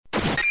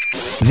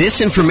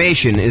This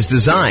information is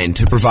designed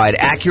to provide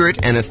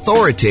accurate and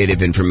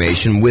authoritative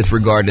information with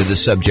regard to the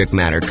subject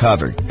matter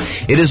covered.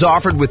 It is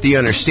offered with the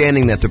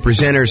understanding that the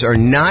presenters are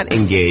not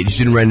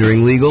engaged in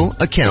rendering legal,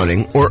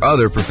 accounting, or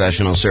other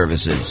professional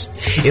services.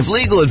 If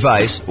legal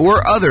advice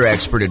or other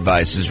expert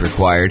advice is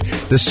required,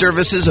 the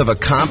services of a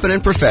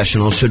competent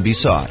professional should be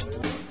sought.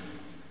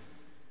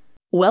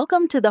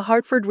 Welcome to the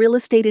Hartford Real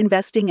Estate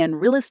Investing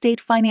and Real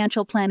Estate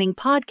Financial Planning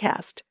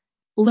Podcast.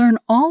 Learn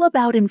all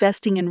about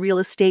investing in real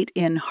estate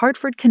in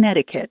Hartford,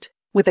 Connecticut,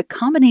 with a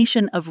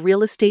combination of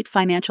real estate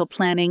financial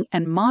planning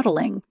and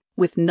modeling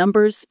with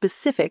numbers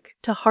specific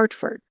to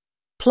Hartford.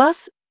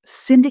 Plus,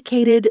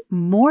 syndicated,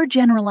 more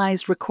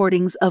generalized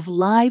recordings of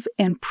live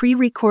and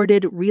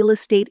pre-recorded real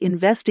estate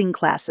investing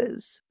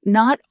classes,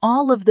 not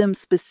all of them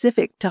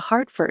specific to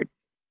Hartford.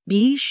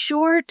 Be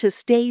sure to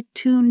stay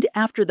tuned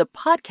after the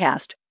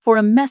podcast for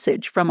a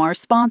message from our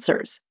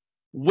sponsors.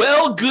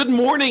 Well, good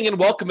morning and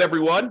welcome,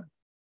 everyone.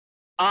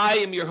 I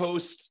am your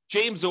host,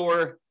 James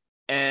Orr,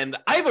 and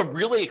I have a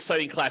really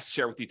exciting class to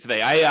share with you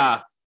today.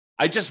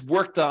 I just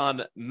worked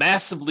on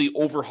massively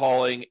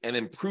overhauling and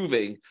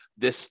improving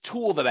this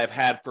tool that I've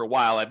had for a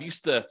while. I've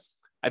used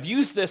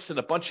this in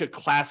a bunch of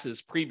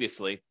classes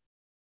previously.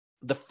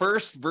 The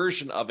first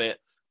version of it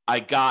I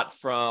got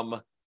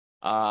from,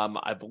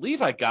 I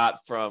believe I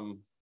got from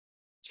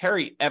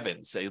Terry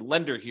Evans, a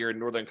lender here in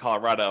Northern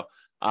Colorado.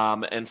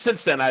 And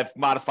since then, I've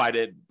modified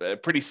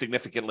it pretty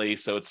significantly,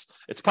 so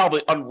it's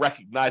probably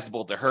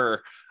unrecognizable to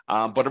her.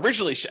 But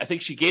originally, I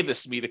think she gave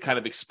this to me to kind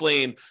of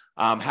explain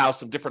how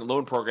some different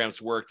loan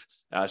programs worked.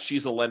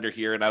 She's a lender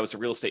here, and I was a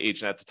real estate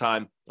agent at the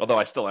time, although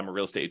I still am a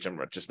real estate agent,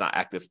 I'm just not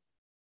active.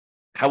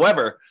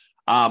 However,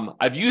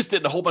 I've used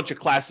it in a whole bunch of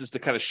classes to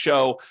kind of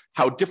show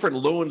how different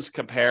loans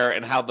compare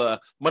and how the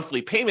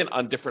monthly payment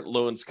on different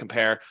loans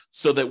compare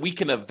so that we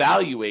can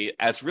evaluate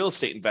as real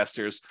estate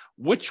investors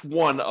which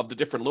one of the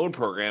different loan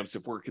programs,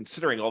 if we're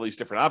considering all these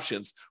different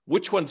options,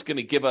 which one's going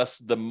to give us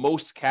the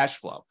most cash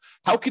flow.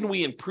 How can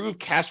we improve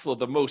cash flow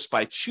the most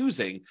by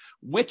choosing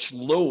which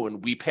loan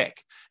we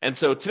pick? And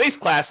so today's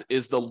class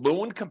is the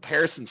loan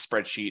comparison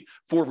spreadsheet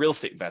for real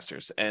estate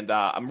investors. And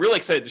I'm really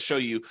excited to show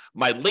you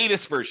my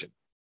latest version.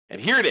 And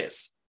here it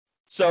is.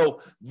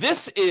 So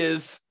this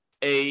is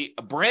a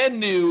brand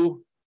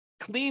new,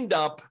 cleaned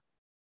up,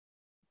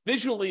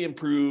 visually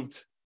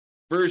improved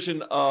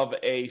version of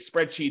a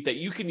spreadsheet that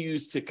you can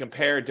use to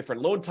compare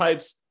different loan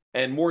types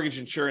and mortgage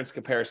insurance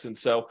comparisons.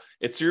 So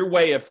it's your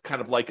way of kind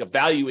of like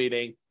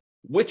evaluating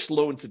which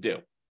loan to do.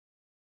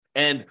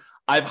 And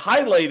I've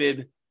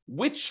highlighted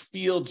which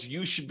fields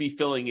you should be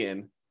filling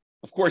in.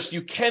 Of course,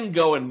 you can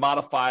go and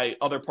modify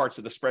other parts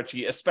of the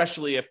spreadsheet,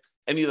 especially if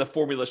any of the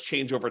formulas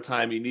change over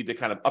time, you need to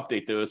kind of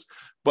update those.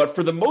 But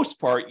for the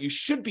most part, you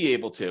should be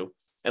able to,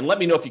 and let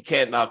me know if you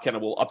can't. Now, Ken,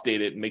 we'll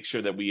update it and make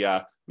sure that we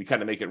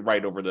kind of make it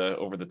right over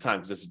the time,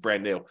 because this is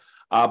brand new.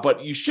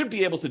 But you should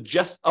be able to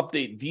just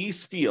update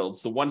these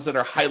fields, the ones that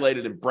are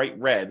highlighted in bright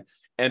red,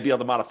 and be able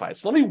to modify it.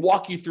 So let me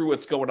walk you through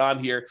what's going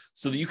on here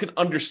so that you can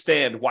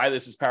understand why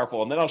this is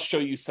powerful. And then I'll show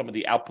you some of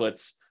the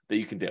outputs that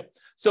you can do.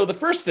 So the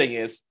first thing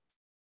is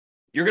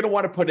you're going to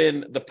want to put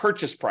in the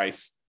purchase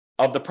price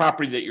of the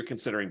property that you're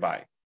considering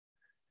buying.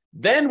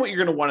 Then what you're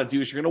going to want to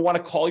do is you're going to want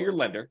to call your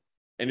lender,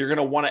 and you're going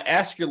to want to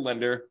ask your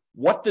lender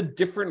what the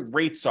different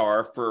rates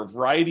are for a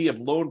variety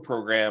of loan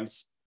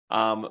programs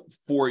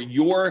for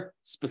your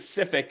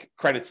specific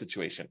credit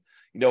situation.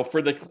 You know,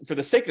 for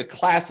the sake of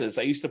classes,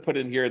 I used to put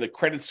in here the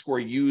credit score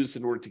used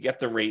in order to get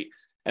the rate,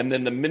 and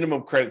then the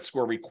minimum credit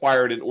score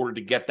required in order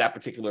to get that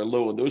particular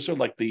loan. Those are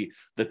like the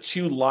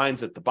two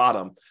lines at the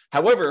bottom.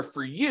 However,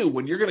 for you,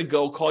 when you're going to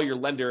go call your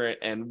lender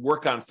and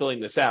work on filling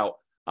this out,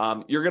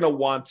 you're going to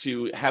want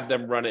to have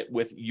them run it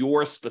with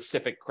your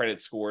specific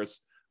credit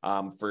scores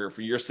for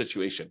your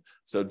situation.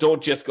 So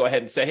don't just go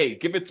ahead and say, hey,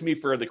 give it to me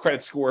for the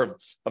credit score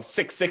of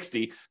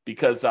 660,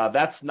 because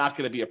that's not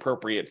going to be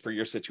appropriate for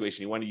your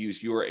situation. You want to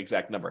use your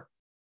exact number.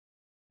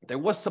 There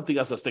was something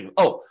else I was thinking.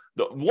 Oh,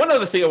 one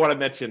other thing I want to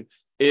mention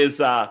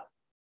is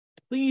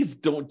please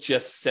don't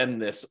just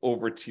send this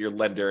over to your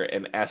lender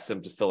and ask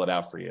them to fill it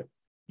out for you.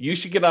 You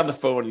should get on the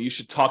phone and you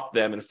should talk to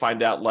them and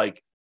find out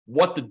like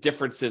what the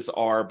differences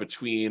are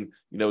between,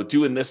 you know,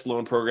 doing this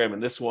loan program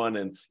and this one,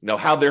 and, you know,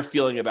 how they're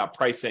feeling about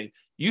pricing.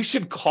 You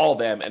should call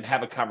them and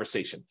have a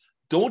conversation.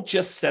 Don't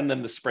just send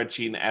them the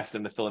spreadsheet and ask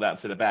them to fill it out and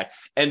send it back.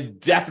 And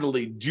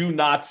definitely do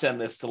not send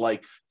this to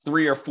like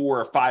 3 or 4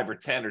 or 5 or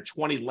 10 or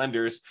 20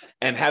 lenders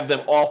and have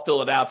them all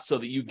fill it out so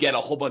that you get a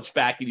whole bunch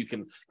back and you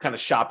can kind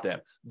of shop them.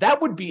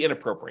 That would be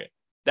inappropriate.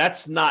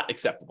 That's not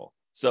acceptable.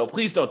 So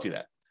please don't do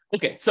that.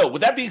 Okay, so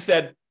with that being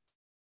said,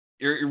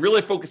 you're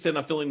really focusing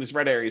on filling these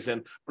red areas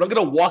in, but I'm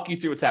going to walk you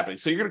through what's happening.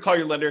 So you're going to call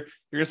your lender.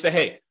 You're going to say,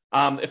 hey,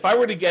 if I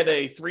were to get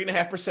a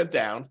 3.5%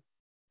 down,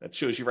 that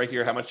shows you right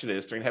here how much it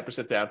is,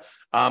 3.5% down,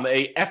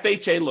 a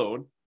FHA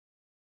loan,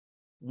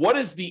 what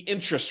is the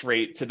interest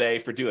rate today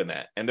for doing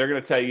that? And they're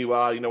going to tell you,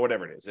 you know,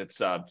 whatever it is.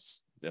 It's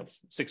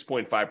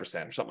 6.5% or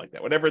something like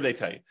that, whatever they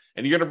tell you.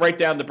 And you're going to write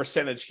down the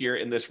percentage here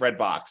in this red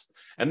box.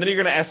 And then you're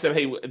going to ask them,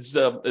 hey, is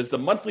the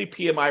monthly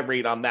PMI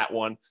rate on that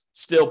one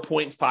still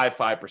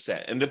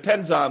 0.55%? And it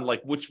depends on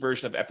like which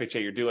version of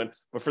FHA you're doing.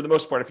 But for the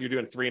most part, if you're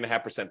doing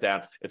 3.5%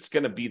 down, it's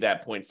going to be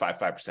that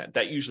 0.55%.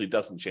 That usually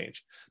doesn't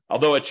change.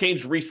 Although it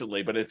changed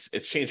recently, but it's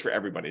changed for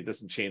everybody. It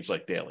doesn't change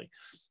like daily.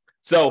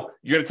 So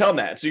you're going to tell them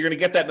that. So you're going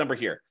to get that number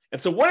here. And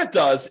so what it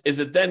does is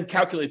it then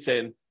calculates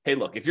in, hey,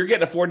 look, if you're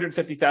getting a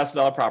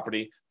 $450,000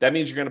 property, that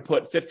means you're going to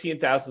put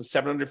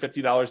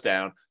 $15,750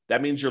 down.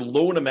 That means your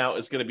loan amount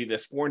is going to be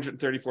this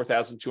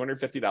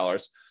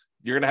 $434,250.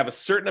 You're going to have a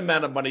certain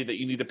amount of money that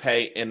you need to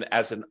pay in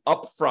as an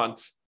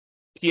upfront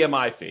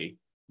PMI fee,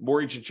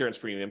 mortgage insurance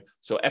premium.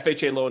 So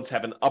FHA loans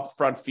have an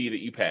upfront fee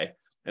that you pay.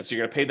 And so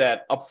you're going to pay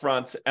that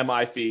upfront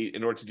MI fee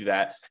in order to do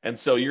that. And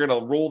so you're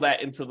going to roll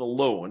that into the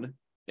loan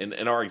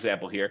in our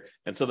example here.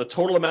 And so the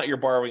total amount you're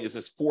borrowing is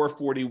this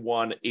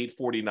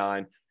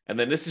 $441,849. And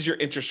then this is your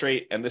interest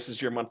rate, and this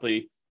is your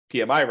monthly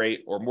PMI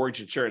rate or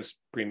mortgage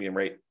insurance premium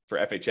rate for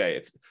FHA.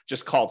 It's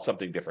just called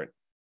something different.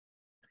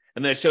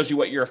 And then it shows you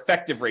what your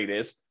effective rate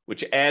is,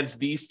 which adds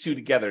these two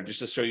together just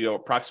to show you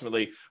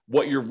approximately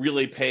what you're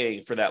really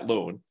paying for that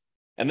loan.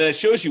 And then it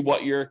shows you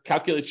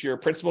calculates your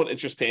principal and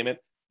interest payment,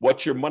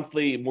 what your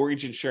monthly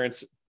mortgage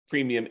insurance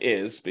premium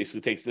is,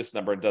 basically takes this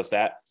number and does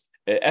that.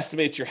 It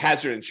estimates your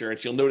hazard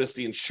insurance. You'll notice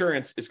the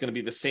insurance is going to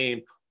be the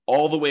same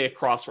all the way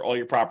across for all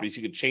your properties.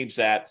 You can change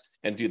that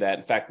and do that.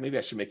 In fact, maybe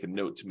I should make a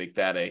note to make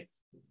that a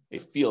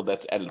field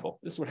that's editable.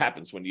 This is what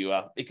happens when you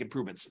make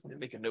improvements. I'm going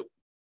to make a note.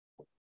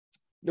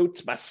 Note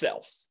to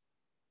myself.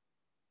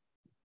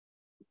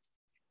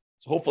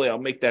 So hopefully I'll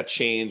make that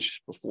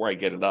change before I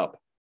get it up.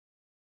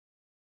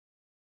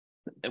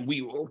 And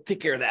we will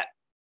take care of that.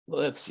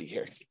 Let's see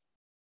here.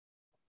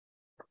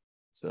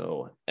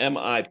 So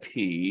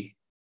MIP.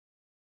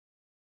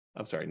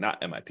 I'm sorry,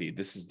 not MIP.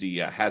 This is the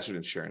hazard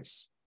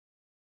insurance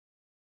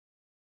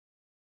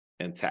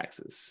and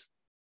taxes.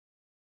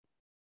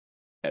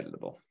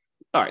 Editable.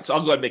 All right, so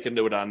I'll go ahead and make a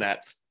note on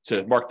that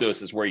to mark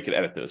those as where you can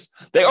edit those.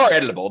 They are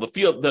editable.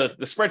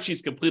 The spreadsheet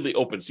is completely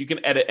open, so you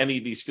can edit any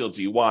of these fields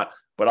you want,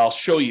 but I'll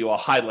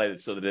highlight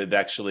it so that it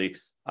actually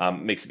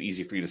makes it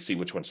easy for you to see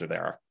which ones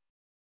there are.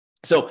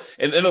 So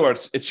in other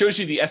words, it shows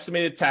you the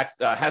estimated tax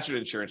hazard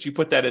insurance. You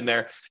put that in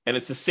there, and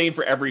it's the same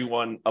for every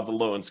one of the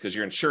loans because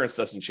your insurance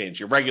doesn't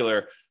change. Your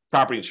regular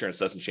property insurance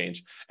doesn't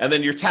change. And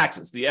then your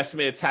taxes, the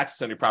estimated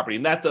taxes on your property,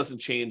 and that doesn't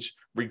change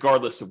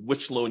regardless of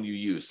which loan you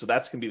use. So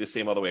that's going to be the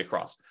same all the way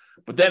across.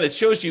 But then it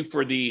shows you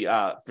for the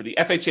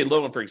FHA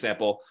loan, for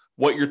example,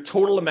 what your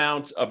total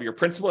amount of your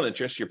principal and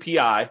interest, your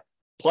PI,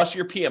 plus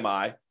your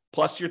PMI,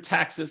 plus your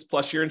taxes,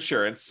 plus your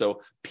insurance. So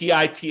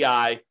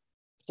PITI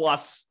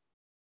plus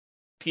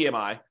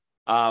PMI,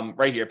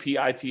 right here,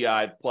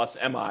 PITI plus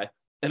MI,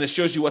 and it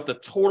shows you what the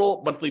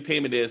total monthly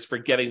payment is for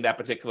getting that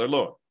particular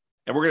loan.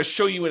 And we're going to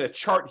show you in a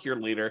chart here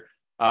later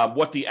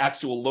what the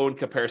actual loan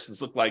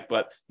comparisons look like,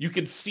 but you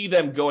can see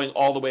them going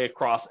all the way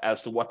across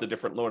as to what the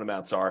different loan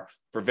amounts are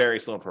for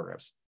various loan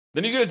programs.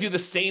 Then you're going to do the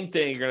same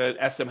thing. You're going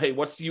to ask them, hey,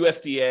 what's the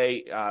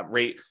USDA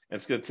rate? And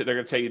they're going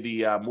to tell you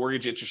the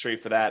mortgage interest rate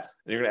for that.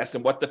 And you're going to ask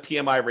them what the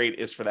PMI rate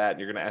is for that. And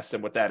you're going to ask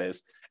them what that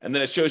is. And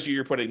then it shows you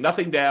you're putting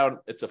nothing down.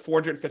 It's a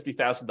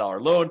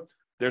 $450,000 loan.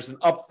 There's an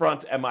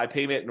upfront MI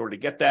payment in order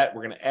to get that.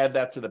 We're going to add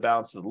that to the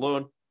balance of the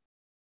loan.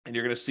 And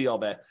you're going to see all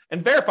that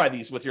and verify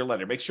these with your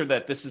lender. Make sure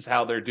that this is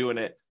how they're doing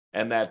it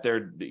and that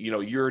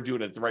you're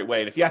doing it the right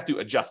way. And if you have to,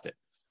 adjust it.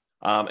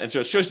 And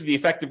so it shows you the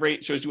effective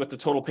rate, shows you what the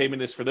total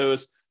payment is for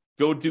those.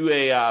 Go do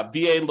a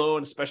VA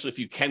loan, especially if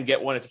you can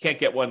get one. If you can't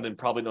get one, then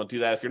probably don't do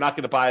that. If you're not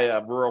going to buy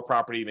a rural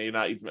property, you may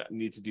not even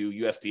need to do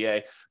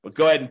USDA, but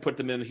go ahead and put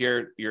them in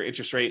here, your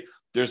interest rate.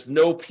 There's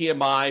no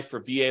PMI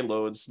for VA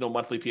loans, no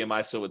monthly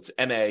PMI, so it's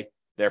NA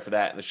there for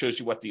that. And it shows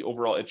you what the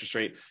overall interest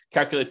rate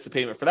calculates the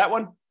payment for that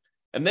one.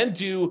 And then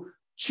do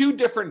two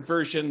different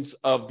versions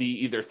of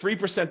the either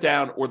 3%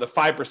 down or the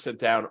 5%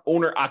 down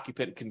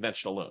owner-occupant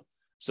conventional loan.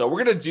 So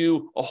we're going to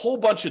do a whole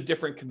bunch of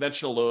different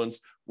conventional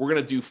loans. We're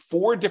going to do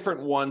 4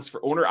 different ones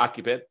for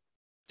owner-occupant,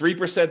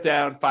 3%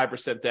 down,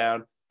 5%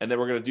 down, and then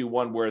we're going to do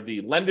one where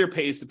the lender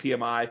pays the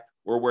PMI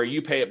or where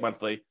you pay it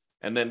monthly.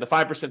 And then the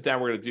 5%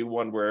 down, we're going to do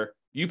one where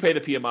you pay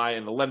the PMI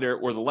and the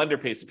lender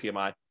pays the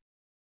PMI.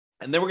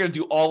 And then we're going to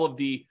do all of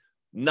the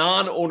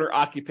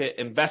non-owner-occupant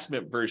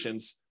investment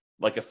versions,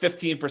 like a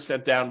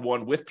 15% down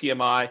one with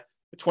PMI,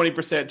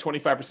 20%,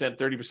 25%,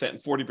 30%, and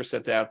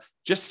 40% down,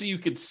 just so you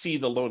can see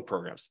the loan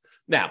programs.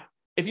 Now,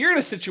 if you're in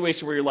a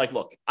situation where you're like,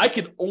 look, I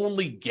can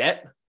only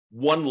get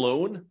one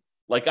loan,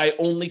 like I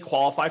only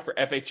qualify for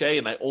FHA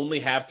and I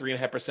only have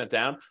 3.5%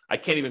 down, I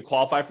can't even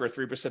qualify for a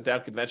 3%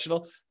 down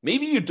conventional,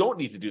 maybe you don't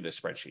need to do this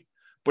spreadsheet.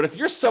 But if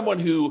you're someone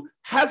who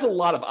has a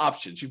lot of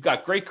options, you've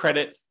got great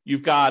credit,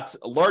 you've got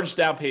a large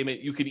down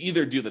payment, you could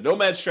either do the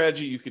nomad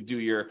strategy, you could do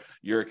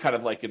your kind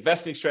of like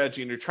investing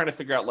strategy, and you're trying to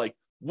figure out like,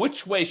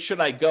 which way should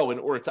I go in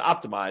order to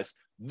optimize?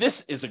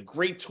 This is a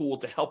great tool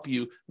to help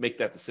you make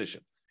that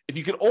decision. If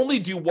you can only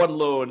do one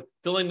loan,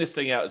 filling this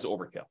thing out is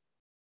overkill.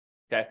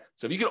 Okay.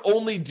 So if you can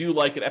only do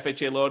like an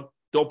FHA loan,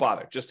 don't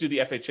bother. Just do the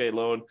FHA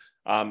loan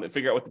and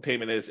figure out what the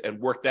payment is and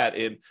work that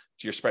into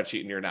your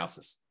spreadsheet and your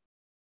analysis.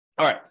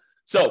 All right.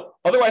 So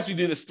otherwise, we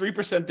do this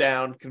 3%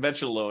 down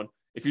conventional loan.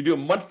 If you're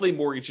doing monthly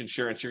mortgage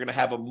insurance, you're going to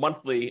have a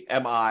monthly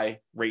MI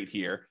rate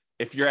here.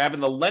 If you're having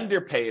the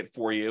lender pay it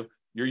for you,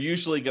 you're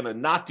usually going to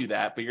not do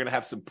that, but you're going to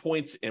have some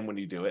points in when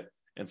you do it.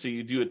 And so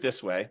you do it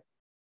this way.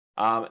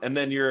 And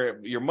then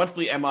your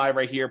monthly MI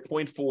right here,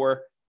 0.4,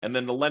 and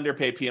then the lender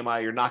pay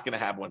PMI, you're not going to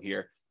have one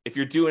here. If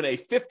you're doing a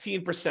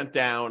 15%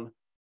 down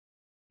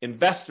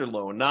investor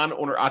loan,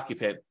 non-owner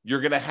occupant,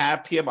 you're going to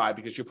have PMI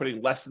because you're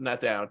putting less than that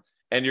down,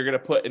 and you're going to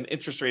put an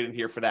interest rate in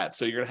here for that.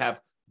 So you're going to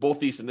have both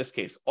these in this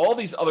case. All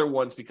these other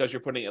ones, because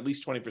you're putting at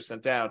least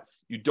 20% down,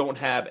 you don't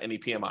have any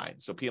PMI.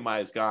 So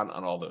PMI is gone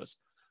on all those.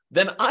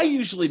 Then I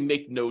usually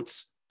make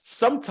notes.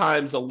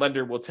 Sometimes a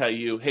lender will tell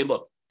you, hey,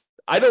 look,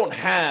 I don't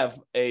have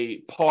a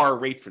par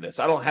rate for this.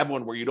 I don't have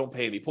one where you don't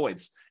pay any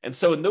points. And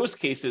so in those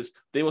cases,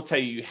 they will tell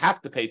you you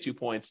have to pay 2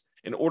 points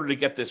in order to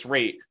get this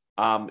rate.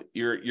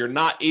 You're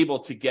not able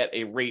to get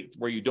a rate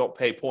where you don't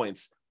pay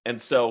points. And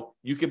so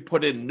you can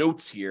put in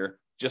notes here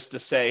just to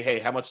say, hey,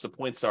 how much the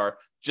points are,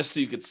 just so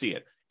you can see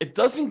it. It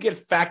doesn't get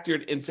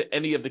factored into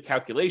any of the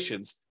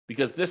calculations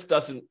because this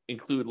doesn't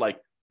include like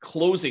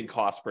closing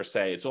costs per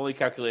se. It's only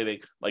calculating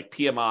like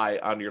PMI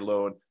on your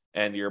loan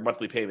and your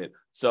monthly payment.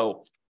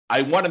 So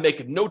I want to make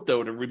a note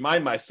though to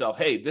remind myself,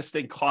 hey, this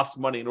thing costs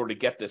money in order to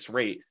get this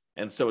rate.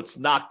 And so it's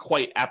not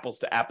quite apples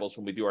to apples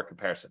when we do our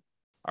comparison.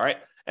 All right.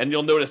 And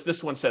you'll notice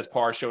this one says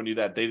par, showing you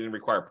that they didn't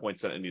require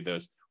points on any of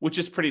those, which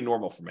is pretty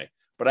normal for me.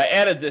 But I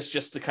added this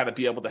just to kind of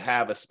be able to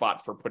have a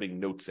spot for putting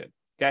notes in.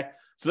 Okay.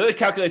 So then it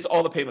calculates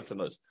all the payments on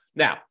those.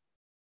 Now,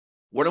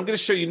 what I'm going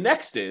to show you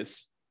next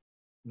is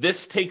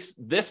this takes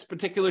this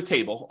particular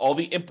table, all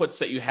the inputs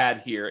that you had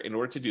here in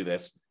order to do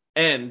this,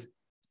 and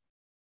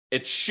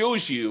it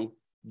shows you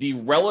the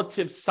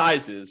relative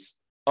sizes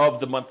of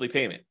the monthly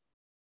payment.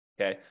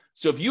 Okay.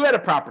 So if you had a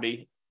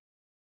property,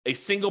 a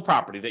single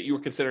property that you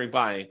were considering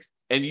buying,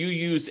 and you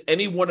use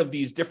any one of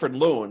these different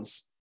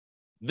loans,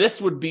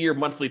 this would be your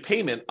monthly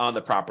payment on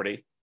the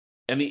property,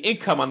 and the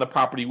income on the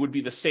property would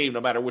be the same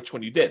no matter which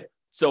one you did.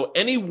 So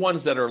any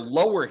ones that are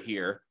lower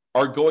here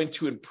are going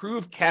to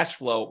improve cash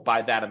flow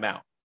by that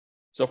amount.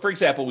 So for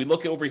example, we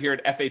look over here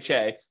at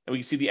FHA, and we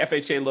can see the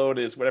FHA loan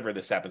is whatever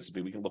this happens to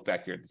be. We can look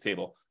back here at the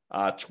table,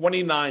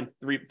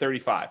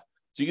 $29,335.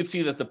 So you can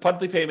see that the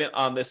monthly payment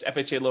on this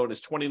FHA loan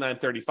is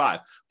 $29,335.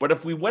 But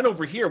if we went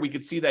over here, we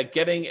could see that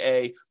getting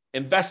a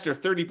investor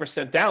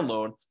 30% down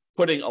loan,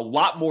 putting a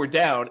lot more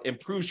down,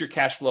 improves your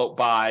cash flow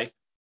by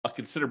a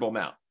considerable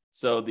amount.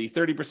 So the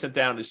 30%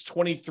 down is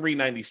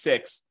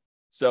 $23.96.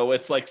 So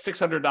it's like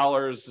 $600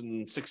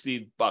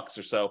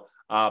 or so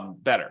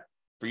better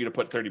for you to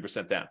put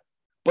 30% down.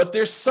 But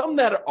there's some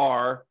that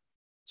are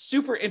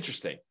super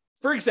interesting.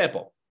 For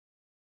example,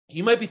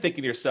 you might be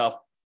thinking to yourself,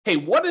 hey,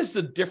 what is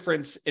the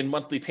difference in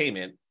monthly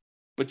payment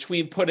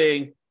between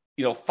putting,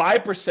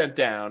 5%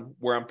 down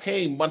where I'm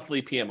paying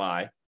monthly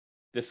PMI,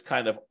 this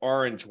kind of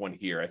orange one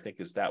here, I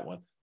think is that one.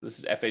 This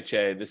is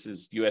FHA, this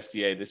is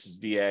USDA, this is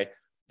VA,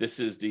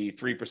 this is the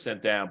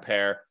 3% down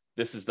pair,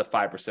 this is the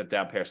 5%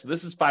 down pair. So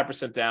this is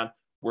 5% down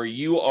where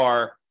you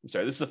are, this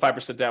is the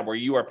 5% down where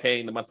you are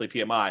paying the monthly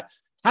PMI.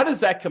 How does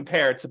that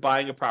compare to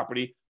buying a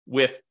property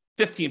with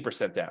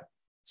 15% down?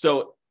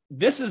 So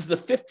this is the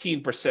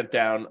 15%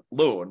 down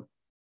loan.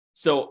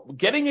 So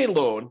getting a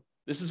loan,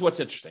 this is what's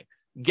interesting.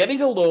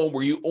 Getting a loan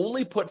where you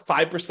only put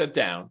 5%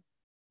 down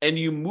and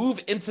you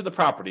move into the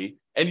property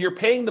and you're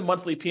paying the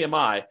monthly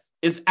PMI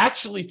is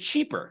actually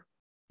cheaper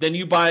than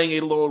you buying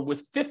a loan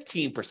with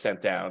 15%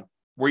 down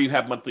where you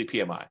have monthly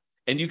PMI.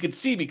 And you can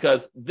see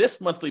because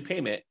this monthly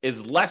payment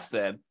is less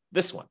than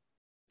this one.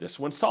 This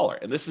one's taller.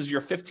 And this is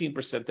your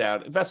 15%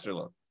 down investor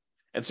loan.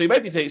 And so you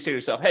might be saying to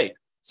yourself, hey,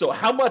 so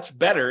how much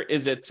better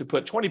is it to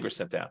put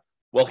 20% down?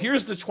 Well,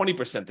 here's the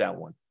 20% down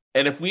one.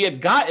 And if we had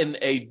gotten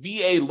a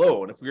VA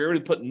loan, if we already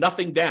put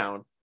nothing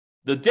down,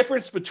 the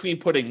difference between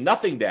putting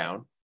nothing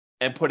down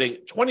and putting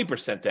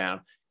 20% down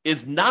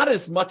is not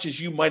as much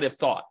as you might have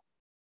thought,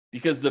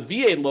 because the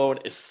VA loan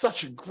is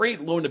such a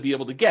great loan to be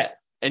able to get.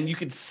 And you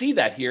can see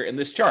that here in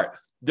this chart.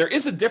 There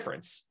is a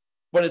difference,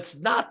 but it's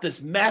not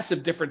this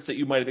massive difference that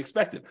you might have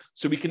expected.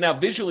 So we can now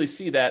visually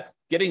see that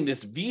getting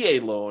this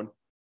VA loan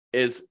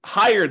is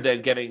higher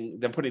than putting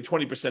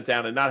 20%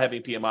 down and not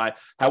having PMI.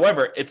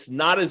 However, it's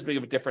not as big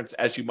of a difference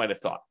as you might have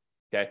thought.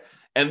 Okay.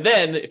 And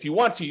then if you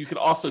want to, you can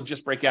also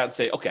just break out and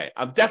say, okay,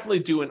 I'm definitely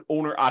doing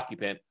owner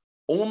occupant.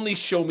 Only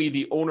show me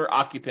the owner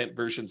occupant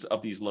versions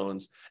of these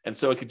loans. And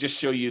so it could just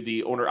show you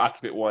the owner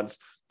occupant ones,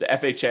 the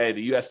FHA,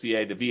 the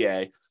USDA, the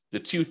VA, the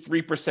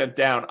 3%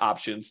 down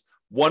options,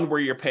 one where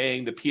you're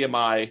paying the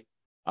PMI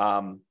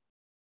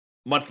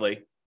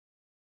monthly,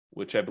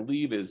 which I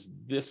believe is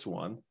this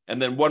one.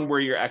 And then one where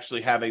you're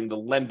actually having the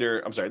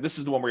lender, this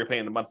is the one where you're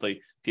paying the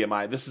monthly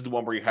PMI. This is the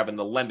one where you're having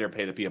the lender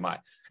pay the PMI.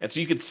 And so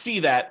you can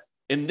see that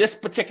in this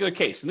particular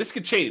case, and this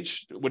could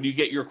change when you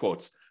get your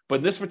quotes, but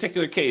in this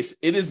particular case,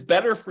 it is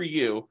better for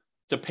you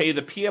to pay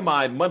the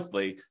PMI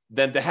monthly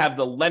than to have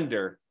the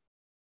lender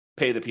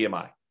pay the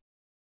PMI.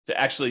 to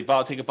actually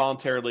take a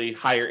voluntarily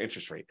higher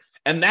interest rate.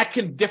 And that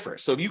can differ.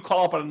 So if you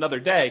call up on another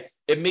day,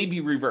 it may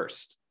be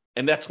reversed.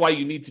 And that's why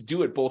you need to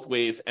do it both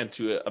ways and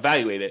to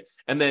evaluate it.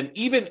 And then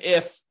even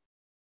if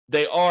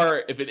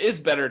it is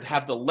better to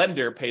have the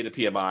lender pay the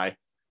PMI,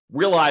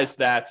 realize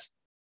that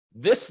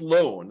this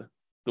loan,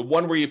 the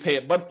one where you pay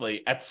it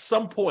monthly, at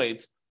some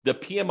point, the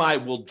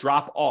PMI will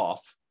drop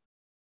off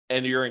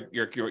and your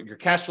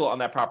cash flow on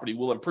that property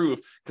will improve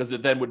because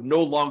it then would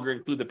no longer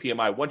include the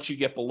PMI once you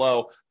get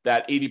below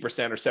that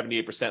 80% or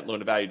 78% loan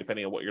to value,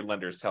 depending on what your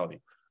lender is telling you.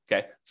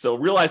 Okay, so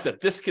realize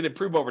that this can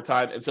improve over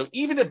time. And so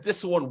even if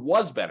this one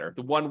was better,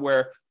 the one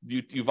where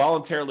you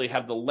voluntarily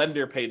have the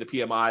lender pay the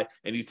PMI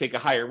and you take a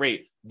higher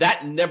rate,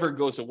 that never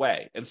goes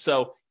away. And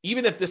so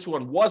even if this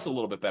one was a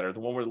little bit better, the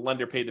one where the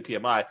lender paid the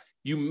PMI,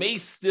 you may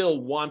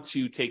still want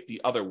to take the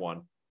other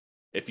one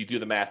if you do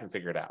the math and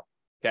figure it out.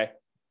 Okay.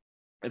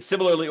 And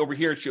similarly over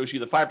here, it shows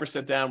you the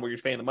 5% down where you're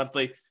paying the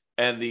monthly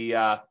and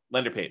the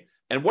lender paid.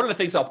 And one of the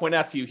things I'll point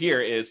out to you here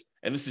is,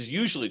 and this is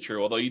usually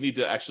true, although you need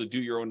to actually do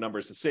your own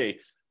numbers to see,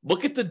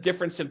 look at the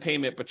difference in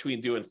payment between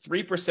doing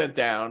 3%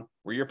 down,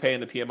 where you're paying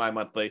the PMI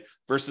monthly,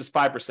 versus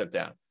 5%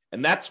 down.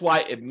 And that's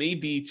why it may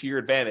be to your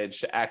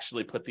advantage to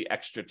actually put the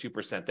extra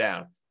 2%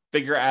 down.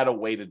 Figure out a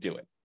way to do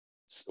it.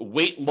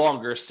 Wait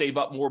longer, save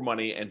up more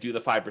money, and do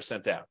the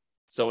 5% down.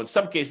 So in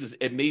some cases,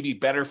 it may be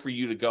better for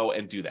you to go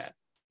and do that.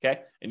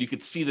 Okay? And you can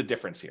see the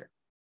difference here.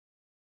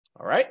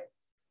 All right?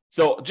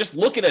 So just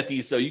looking at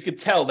these, though, you could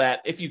tell that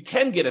if you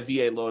can get a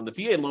VA loan, the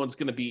VA loan is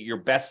going to be your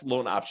best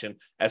loan option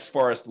as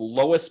far as the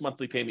lowest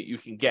monthly payment you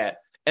can get.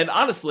 And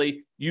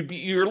honestly,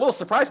 you're a little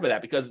surprised by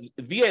that because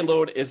the VA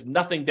loan is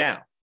nothing down.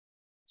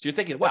 So you're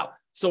thinking, wow,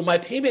 so my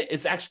payment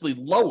is actually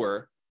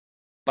lower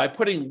by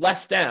putting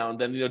less down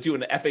than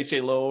doing an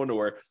FHA loan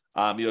or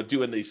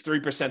doing these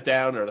 3%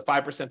 down or the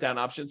 5% down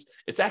options.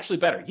 It's actually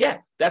better. Yeah,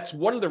 that's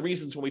one of the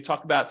reasons when we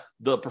talk about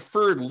the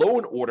preferred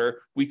loan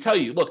order, we tell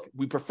you, look,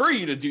 we prefer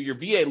you to do your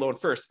VA loan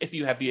first if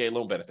you have VA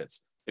loan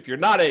benefits. If you're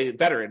not a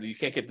veteran and you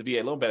can't get the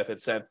VA loan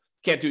benefits, then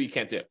can't do what you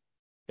can't do.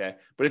 Okay,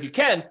 but if you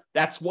can,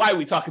 that's why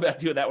we talk about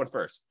doing that one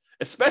first,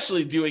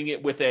 especially doing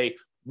it with a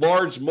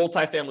large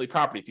multifamily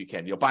property if you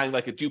can, buying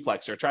like a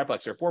duplex or a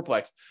triplex or a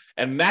fourplex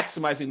and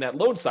maximizing that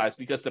loan size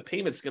because the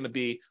payment's going to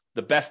be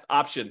the best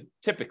option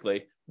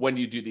typically when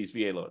you do these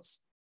VA loans.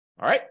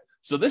 All right.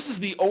 So this is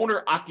the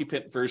owner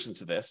occupant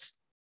versions of this.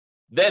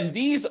 Then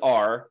these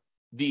are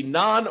the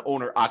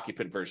non-owner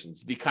occupant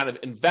versions, the kind of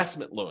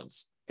investment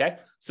loans. Okay.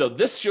 So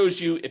this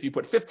shows you if you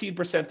put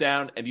 15%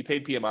 down and you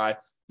paid PMI.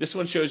 This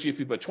one shows you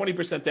if you put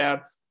 20% down,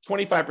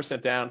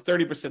 25% down,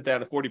 30%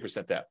 down, and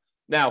 40% down.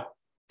 Now,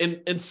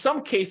 in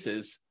some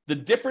cases, the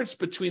difference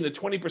between the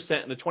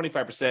 20% and the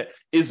 25%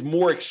 is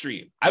more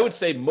extreme. I would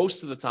say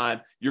most of the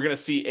time, you're going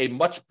to see a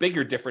much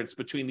bigger difference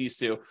between these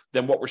two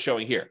than what we're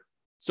showing here.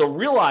 So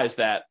realize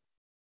that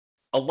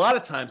a lot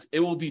of times it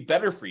will be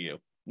better for you,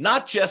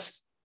 not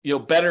just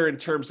better in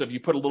terms of you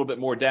put a little bit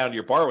more down,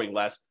 you're borrowing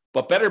less,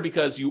 but better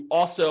because you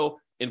also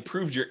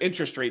improved your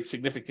interest rate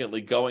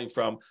significantly going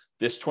from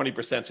this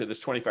 20% to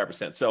this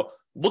 25%. So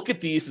look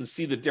at these and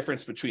see the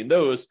difference between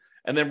those.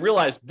 And then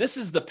realize this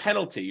is the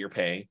penalty you're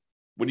paying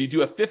when you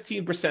do a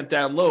 15%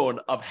 down loan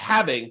of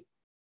having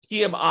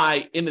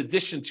PMI in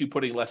addition to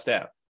putting less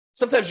down.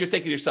 Sometimes you're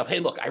thinking to yourself,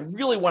 hey, look, I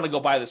really want to go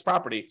buy this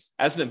property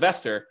as an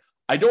investor.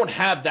 I don't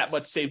have that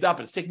much saved up.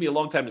 It's taking me a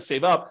long time to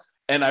save up.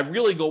 And I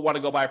really want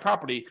to go buy a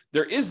property.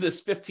 There is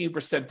this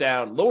 15%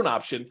 down loan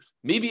option.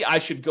 Maybe I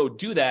should go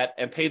do that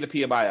and pay the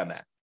PMI on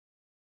that.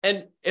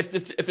 And if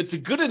it's a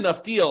good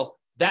enough deal,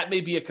 that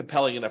may be a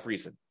compelling enough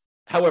reason.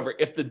 However,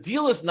 if the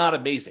deal is not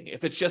amazing,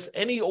 if it's just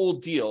any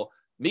old deal,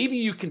 maybe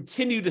you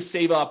continue to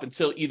save up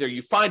until either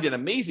you find an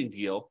amazing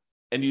deal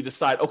and you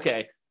decide,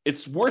 okay,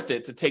 it's worth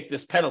it to take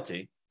this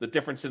penalty, the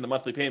difference in the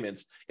monthly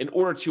payments, in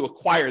order to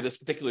acquire this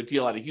particular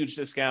deal at a huge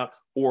discount,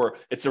 or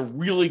it's a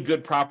really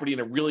good property in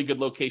a really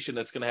good location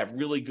that's going to have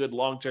really good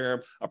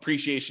long-term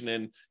appreciation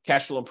and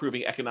cash flow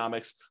improving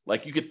economics.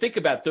 Like you could think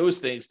about those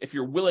things if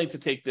you're willing to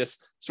take this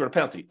sort of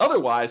penalty.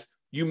 Otherwise,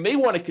 you may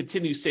want to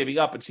continue saving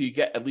up until you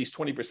get at least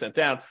 20%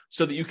 down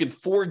so that you can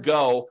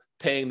forego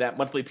paying that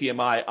monthly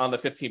PMI on the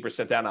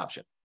 15% down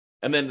option.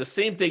 And then the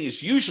same thing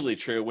is usually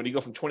true when you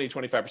go from 20 to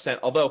 25%,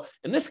 although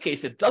in this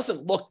case, it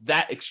doesn't look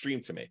that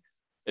extreme to me.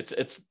 It's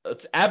an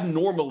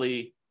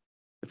abnormally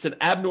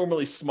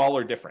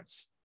smaller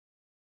difference.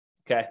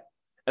 Okay.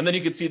 And then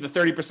you can see the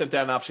 30%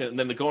 down option, and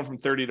then the going from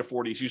 30 to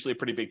 40 is usually a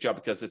pretty big jump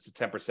because it's a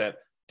 10%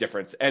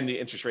 difference, and the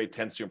interest rate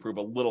tends to improve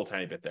a little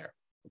tiny bit there.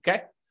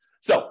 Okay.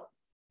 So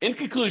in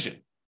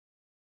conclusion,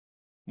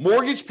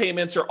 mortgage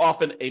payments are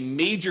often a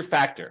major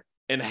factor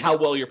in how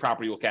well your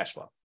property will cash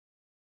flow.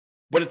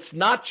 But it's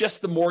not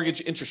just the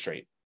mortgage interest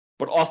rate,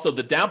 but also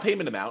the down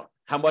payment amount,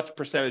 how much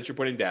percentage you're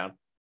putting down,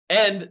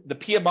 and the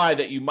PMI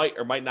that you might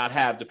or might not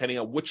have, depending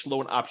on which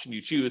loan option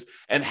you choose,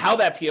 and how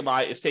that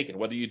PMI is taken,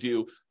 whether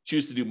you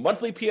choose to do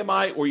monthly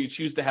PMI or you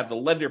choose to have the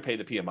lender pay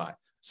the PMI.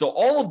 So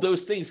all of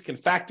those things can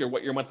factor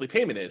what your monthly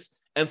payment is.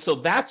 And so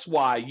that's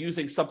why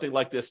using something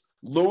like this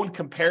loan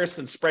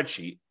comparison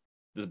spreadsheet,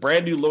 this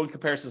brand new loan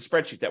comparison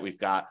spreadsheet that we've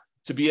got,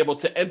 to be able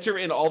to enter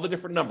in all the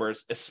different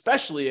numbers,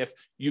 especially if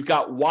you've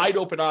got wide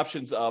open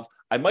options of,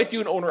 I might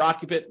do an owner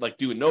occupant, like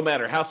do a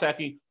nomad or house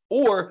hacking,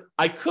 or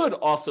I could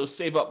also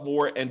save up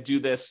more and do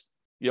this,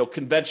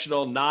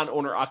 conventional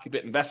non-owner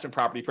occupant investment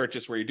property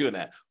purchase where you're doing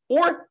that.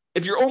 Or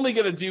if you're only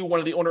going to do one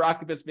of the owner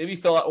occupants, maybe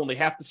fill out only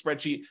half the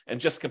spreadsheet and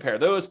just compare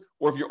those.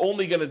 Or if you're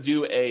only going to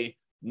do a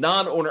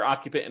non-owner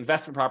occupant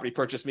investment property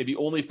purchase, maybe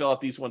only fill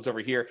out these ones over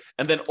here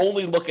and then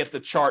only look at the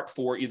chart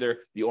for either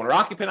the owner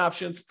occupant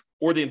options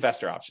or the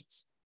investor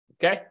options.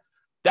 Okay.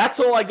 That's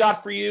all I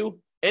got for you.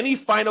 Any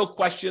final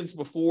questions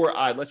before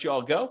I let you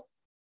all go?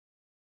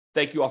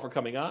 Thank you all for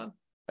coming on.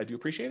 I do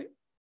appreciate it.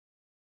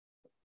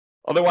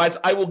 Otherwise,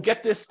 I will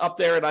get this up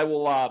there and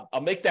I'll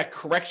make that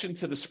correction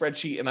to the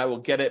spreadsheet and I will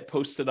get it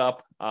posted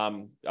up.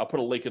 I'll put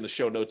a link in the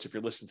show notes if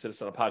you're listening to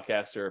this on a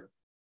podcast, or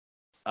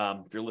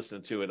if you're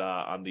listening to it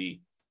on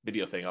the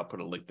video thing, I'll put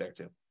a link there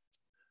too.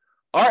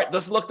 All right.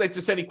 Doesn't look like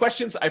there's any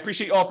questions. I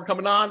appreciate you all for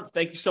coming on.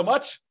 Thank you so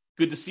much.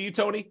 Good to see you,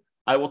 Tony.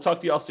 I will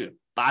talk to you all soon.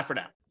 Bye for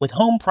now. With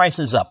home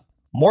prices up,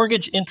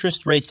 mortgage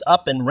interest rates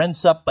up, and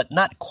rents up, but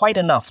not quite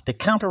enough to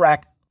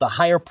counteract the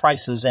higher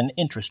prices and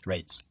interest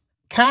rates,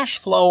 cash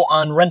flow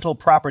on rental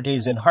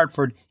properties in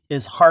Hartford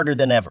is harder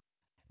than ever.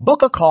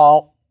 Book a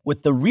call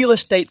with the Real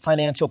Estate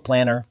Financial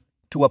Planner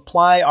to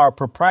apply our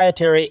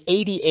proprietary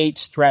 88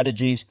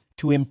 strategies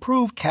to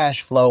improve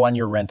cash flow on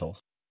your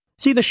rentals.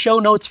 See the show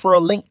notes for a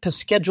link to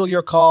schedule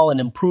your call and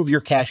improve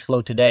your cash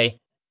flow today.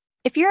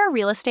 If you're a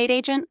real estate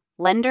agent,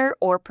 lender,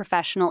 or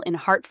professional in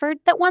Hartford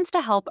that wants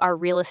to help our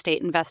real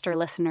estate investor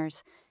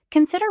listeners,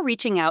 consider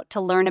reaching out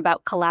to learn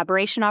about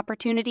collaboration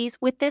opportunities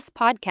with this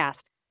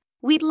podcast.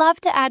 We'd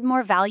love to add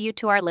more value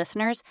to our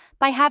listeners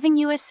by having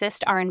you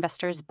assist our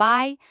investors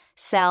buy,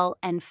 sell,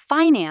 and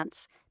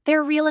finance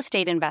their real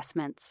estate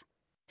investments.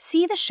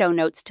 See the show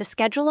notes to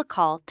schedule a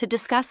call to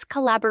discuss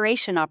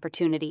collaboration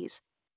opportunities.